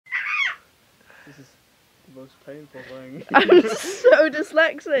This is the most painful thing. I'm so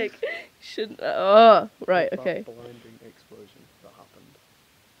dyslexic. Shouldn't. Oh, right. That Okay. blinding explosion that happened.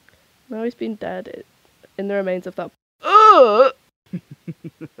 Now he's been dead. In the remains of that. Oh!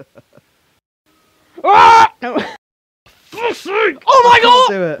 Ah! No. Oh my god!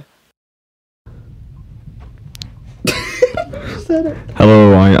 Do it. Said it.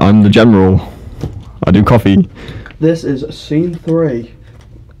 Hello, I'm the general. I do coffee. This is scene 3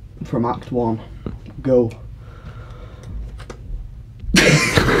 from Act 1. Go.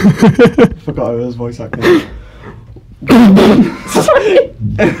 Forgot it was voice acting.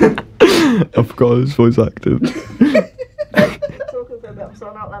 I forgot his voice acting.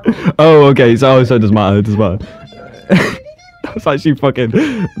 Oh, okay. So it doesn't matter. It doesn't matter. That's actually fucking.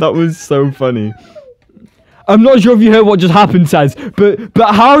 That was so funny. I'm not sure if you heard what just happened, Tez, but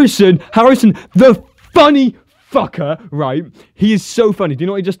Harrison, the funny fucker, right? He is so funny. Do you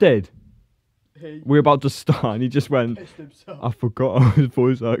know what he just did? We're about to start, and he just went. I forgot I was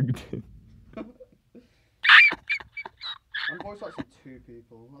voice acting. I'm voice acting 2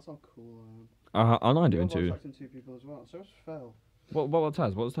 people. That's how cool I am. I'm not doing 2. Voice acting 2 people as well. So it's Phil. What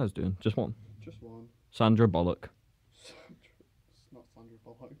Tez? What was Tez doing? Just one. Just one. Sandra Bullock. It's not Sandra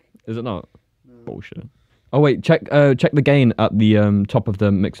Bullock. Is it not? No. Bullshit. Oh wait, check the gain at the top of the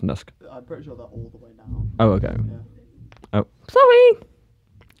mixing desk. I'm pretty sure they're all the way down. Oh, okay. Yeah. Oh, sorry.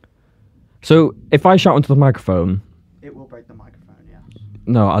 So if I shout into the microphone, It will break the microphone, yes.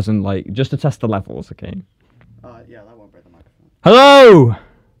 no, as in like just to test the levels, okay? Yeah, that won't break the microphone. Hello.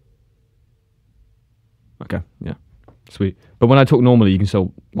 Okay, yeah, sweet. But when I talk normally, you can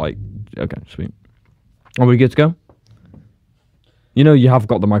still like, okay, sweet. Are we good to go? You know, you have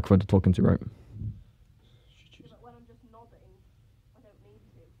got the microphone to talk into, right? When I'm just nodding, I don't need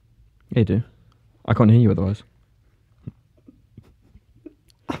to. Yeah, you do. I can't hear you otherwise.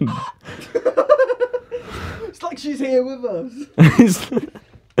 It's like she's here with us.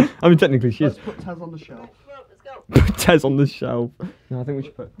 I mean, technically she is. Let's put Tez on the shelf. Let's go. Put Tez on the shelf. No, I think we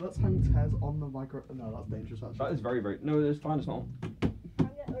should put. Let's hang Tez on the micro. No, that's dangerous actually. That is very, very. No, it's fine. It's not on.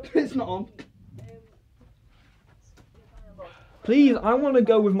 It's not on. Please, I want to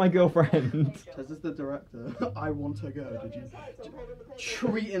go with my girlfriend. Tez is the director. I want to go. Did you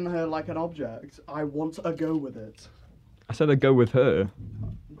treating her like an object? I want to go with it. I said I'd go with her.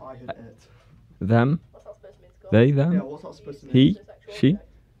 I hit it. Them. What's that supposed to mean? They. Them. Yeah, what's that supposed to mean? He. She.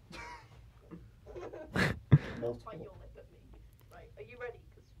 Multiple. Right, are you ready?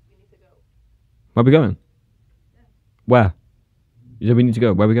 Because we need to go. Where are we going? Where? You said we need to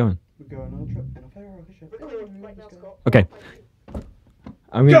go. Where are we going? We're going on a trip in a fair rocket ship. Right now, Scott. Okay.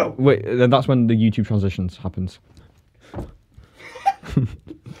 I mean, Go! wait. Then that's when the YouTube transitions happens. Oh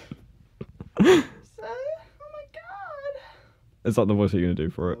my god! Is that the voice that you're gonna do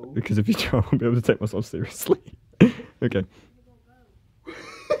for it? No. Because if you do, I won't be able to take myself seriously. Okay.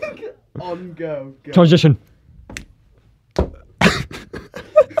 On go. Go. Transition. I've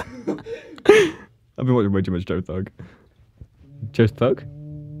been watching way too much Joe Thug. Joe Thug?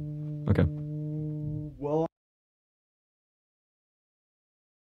 Okay. Well.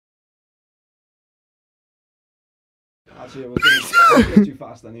 Actually, we're going too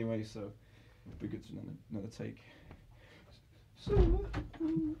fast anyway, so it'd be good to another take.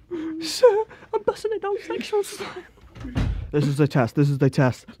 Sir, I'm busting it down sexual style. This is the test. This is the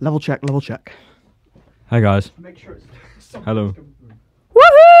test. Level check. Level check. Hi guys. Make sure it's. Hello.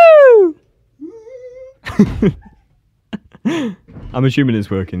 Woohoo! I'm assuming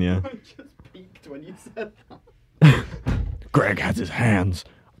it's working, yeah. I just peeked when you said that. Greg has his hands.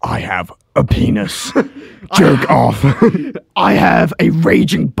 I have a penis. Jerk off. I have a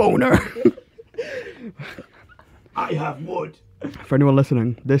raging boner. I have wood. For anyone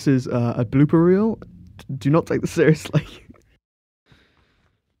listening, this is a blooper reel. Do not take this seriously.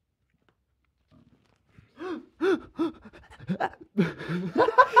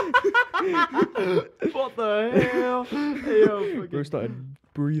 What the hell? Yo, Bro started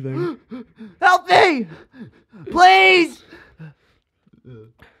breathing. help me! Please!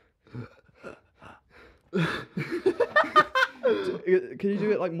 Can you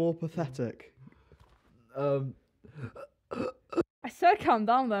do it like more pathetic? I said calm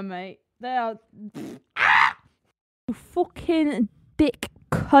down there, mate. They are... You fucking dick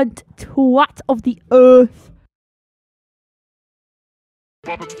cunt twat of the earth.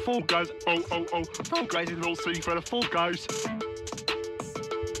 Fall Guys, oh, Fall Guys is also for the Fall Guys.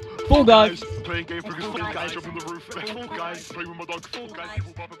 Fall Guys. Playing game for Fall Guys, jump on the roof. Fall Guys, playing with my dog. Fall Guys,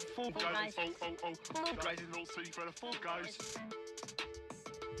 people pop up. Fall Guys, oh, Fall Guys is also for the Fall Guys.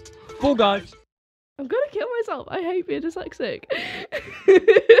 Fall Guys. I'm gonna kill myself. I hate being dyslexic.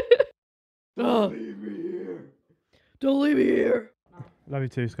 Ugh. Leave me here. Don't leave me here. Love you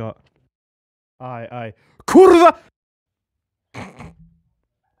too, Scott. Aye. Kurva!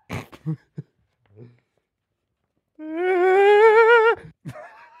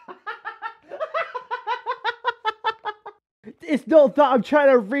 It's not that I'm trying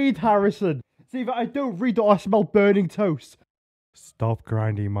to read, Harrison. It's either I don't read or I smell burning toast. Stop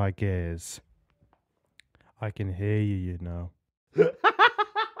grinding my gears. I can hear you, you know.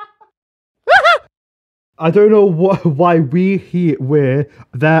 I don't know why we're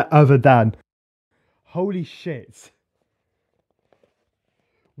there other than. Holy shit.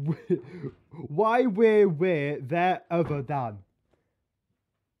 Why we're there other than.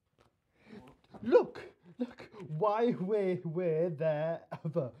 Look. Why we're there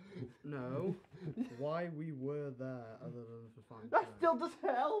other. No. Why we were there other than for fun. That still doesn't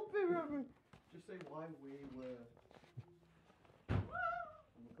help me. Just say why we were.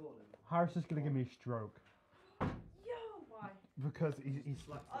 Harrison's gonna give me a stroke. Yo, why? Because he's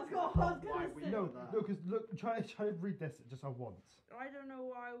like. I was gonna say. No, because look, try to read this just at once. I don't know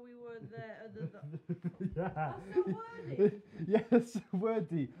why we were there other than. Yeah. That's so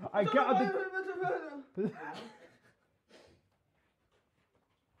wordy. Yes, wordy. I get on the. Is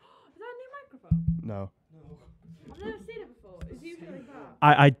that a new microphone? No. I've never seen it before. It's usually like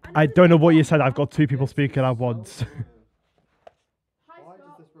that. I don't know what you said. I've got two people speaking at once. Hi, Why does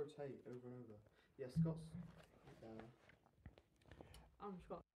Scott. this rotate over and over? Yeah, Scott's. I'm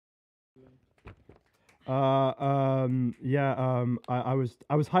Scott.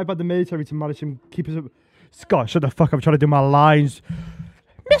 I was hired by the military to manage him, keep us up. Scott, shut the fuck up! I'm trying to do my lines.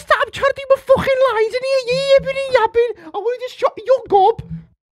 Mister, I'm trying to do my fucking lines and you're yapping and yapping. I want to just shut your gob.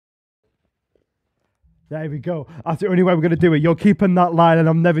 There we go. That's the only way we're gonna do it. You're keeping that line, and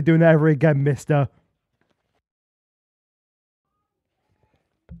I'm never doing it ever again, Mister.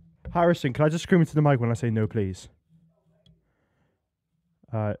 Harrison, can I just scream into the mic when I say no, please?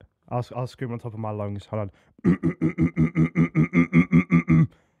 I'll scream on top of my lungs. Hold on.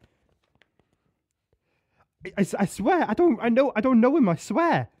 I swear, I don't know him. I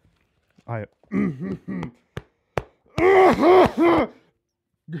swear. I.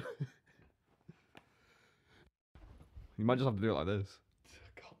 You might just have to do it like this.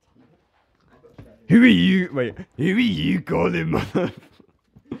 Who are you? Wait, who are you calling, mother?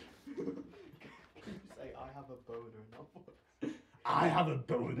 Say I have a boner in that voice. I have a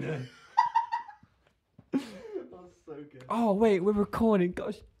boner. That's so good. Oh wait, we're recording.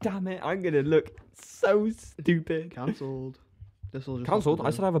 Gosh damn it! I'm gonna look so stupid. Cancelled. This will just. Cancelled.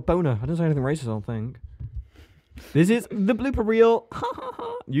 I said I have a boner. I didn't say anything racist. I don't think. This is the blooper reel.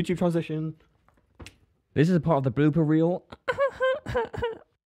 YouTube transition. This is a part of the blooper reel.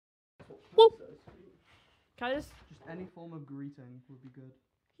 Whoop. Can I just? Just any form of greeting would be good.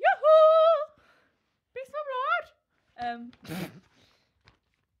 Yahoo! Peace, my lord.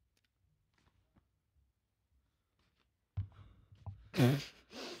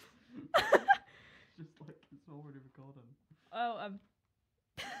 Just like it's already recording. Oh,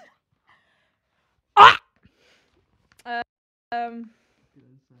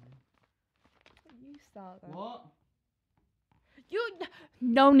 you start then. What? You.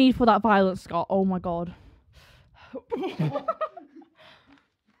 No need for that violence, Scott. Oh my god.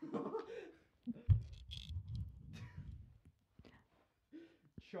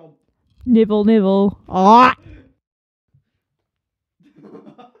 Chomp. Nibble. Ah.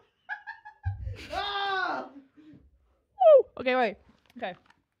 Ah! Woo! Okay, wait. Okay.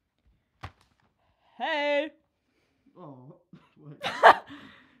 Hey. Oh, wait. Are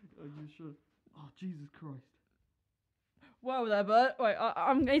you sure? Oh, Jesus Christ. Whoa there, bud. Wait,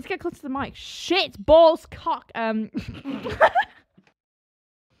 I need to get close to the mic. Shit, balls, cock. Nobody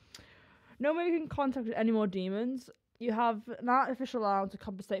can contact any more demons. You have an artificial arm to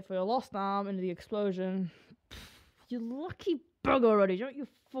compensate for your lost arm in the explosion. You lucky bug already. Don't you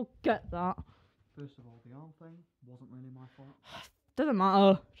forget that. First of all, the arm thing wasn't really my fault. Doesn't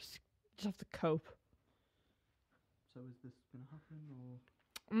matter. Just have to cope. So is this gonna happen or?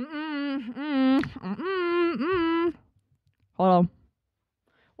 Hold on.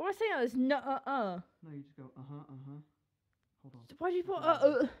 What am I saying? It's no. No, you just go Hold on. Why do you put It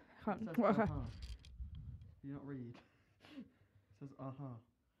Can't- says okay. Do you not read? It says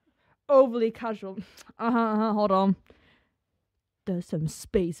Overly casual. Hold on. There's some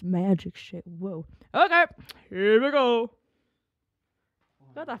space magic shit. Whoa. Okay. Here we go.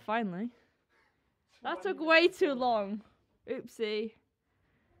 Got that finally. That took way too long. Oopsie.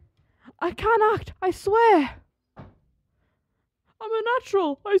 I can't act. I swear. I'm a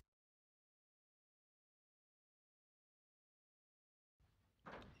natural.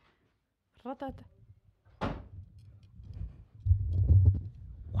 Wow,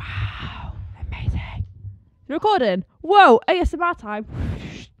 amazing. You're recording? Whoa, ASMR time.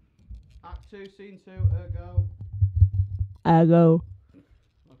 Act 2, Scene 2, go. I go.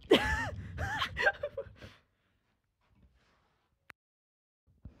 Do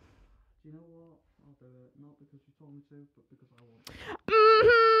you know what? I'll do it. Not because you told me to, but because I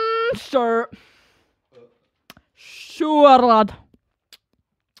want. Sure. Sure, lad.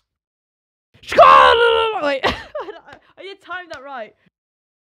 Sure! Wait, I did time that right.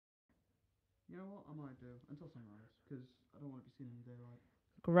 You know what? I might do until sunrise because I don't want to be seen in the daylight.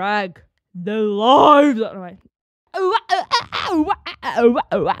 Greg, the live. That right.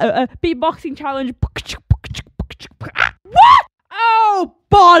 Beatboxing challenge. What? Oh,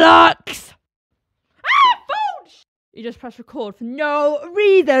 bollocks! Phone! You just press record for no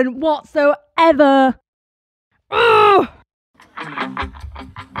reason whatsoever. Oh!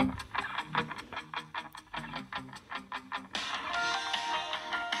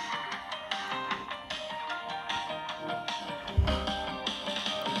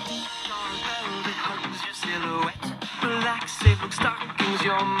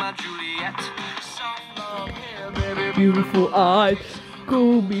 Beautiful eyes,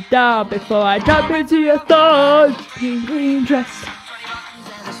 cool me down before I jump into your thoughts. Green, green dress.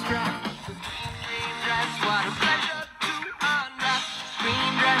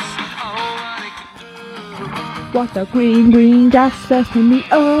 What the green, green dress first to me,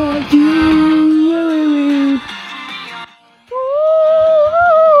 oh you.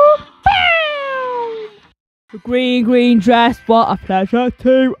 The green, green dress, what a pleasure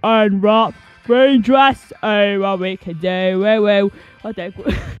to unwrap. Green dress, oh, what we can do, oh, what the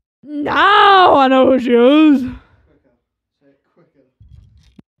now I know what shoes.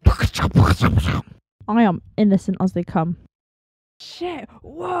 I am innocent as they come. Shit,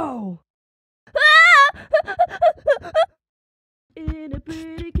 whoa. In a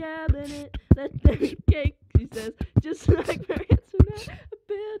pretty cabinet, that's the cake, she says, just like Mary Antoinette, a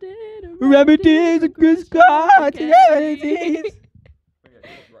building, a remedies, a good Scott, remedies.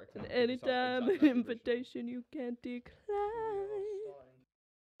 Anytime an invitation you can't decline.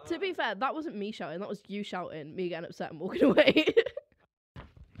 To be fair, that wasn't me shouting, that was you shouting, me getting upset and walking away.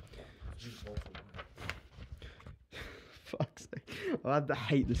 Fuck's sake. I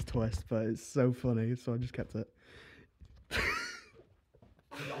hate this twist, but it's so funny, so I just kept it.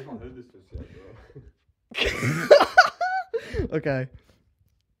 I've not heard this twist yet, bro. Okay.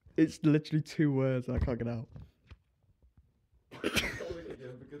 It's literally 2 words I can't get out.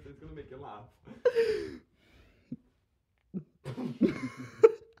 Because it's gonna make you laugh.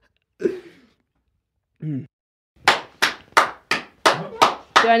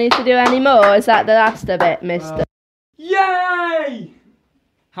 Do I need to do any more? Is that the last of it, mister? Yay!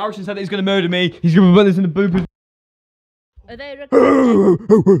 Harrison said that he's gonna murder me. He's gonna put this in the bloopers. Are they recording?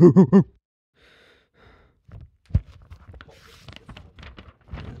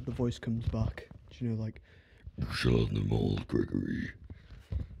 The voice comes back. Do you know, like, Shut them all, Gregory.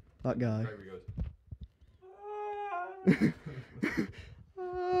 that guy?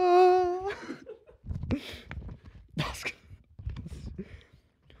 That's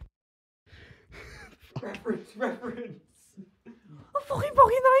Reference. A fucking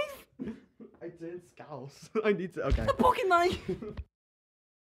pocket knife! I did scouse. I need to. Okay. A pocket knife!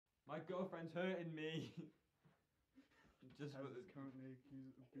 My girlfriend's hurting me. Just Currently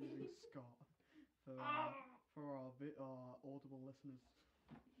abusing Scott for our audible listeners.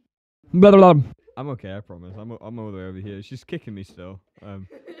 Blah, blah, blah. I'm okay, I promise. I'm all the way over here. She's kicking me still.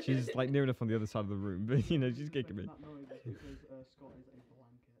 She's like near enough on the other side of the room, but you know she's kicking me. That noise is because Scott is a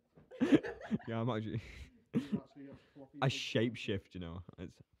blanket. Yeah, I'm actually. He's actually a floppy I big shape shift, you know.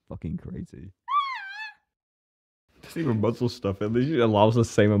 It's fucking crazy. Doesn't even muzzle stuff. It literally allows the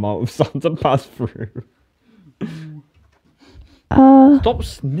same amount of sound to pass through. Stop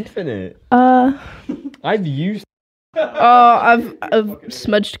sniffing it. I've used. Oh, I've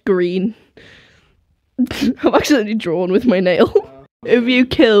smudged green. I've accidentally drawn with my nail. Have you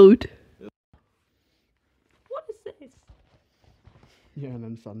killed? What is this? Yeah, and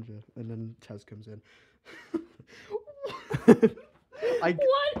then Sandra, and then Tez comes in. What is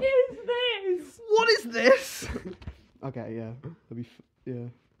this? What is this? Okay, yeah, yeah.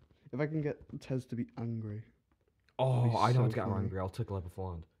 If I can get Tez to be angry. Oh, I know how so to get her funny. angry. I'll tickle her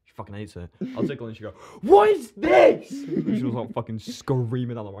beforehand. She fucking hates it. I'll tickle her and she go, "What is this?" She was like fucking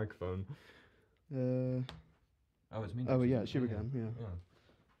screaming on the microphone. Oh, it's me. Oh yeah, she again. Yeah. Yeah.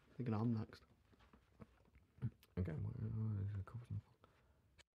 Thinking I'm next. Okay.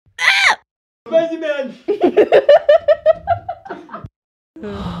 Ah! Crazy man.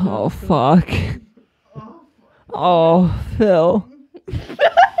 Oh fuck. Oh Phil.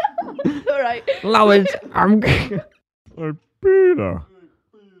 Alright. Lois, I'm Peter.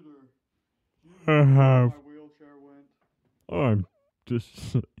 I have. I'm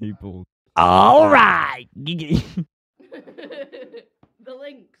disabled. All right. The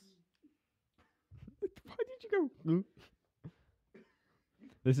links. Why did you go?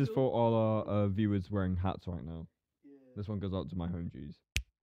 This is for all our viewers wearing hats right now. This one goes out to my home Jews.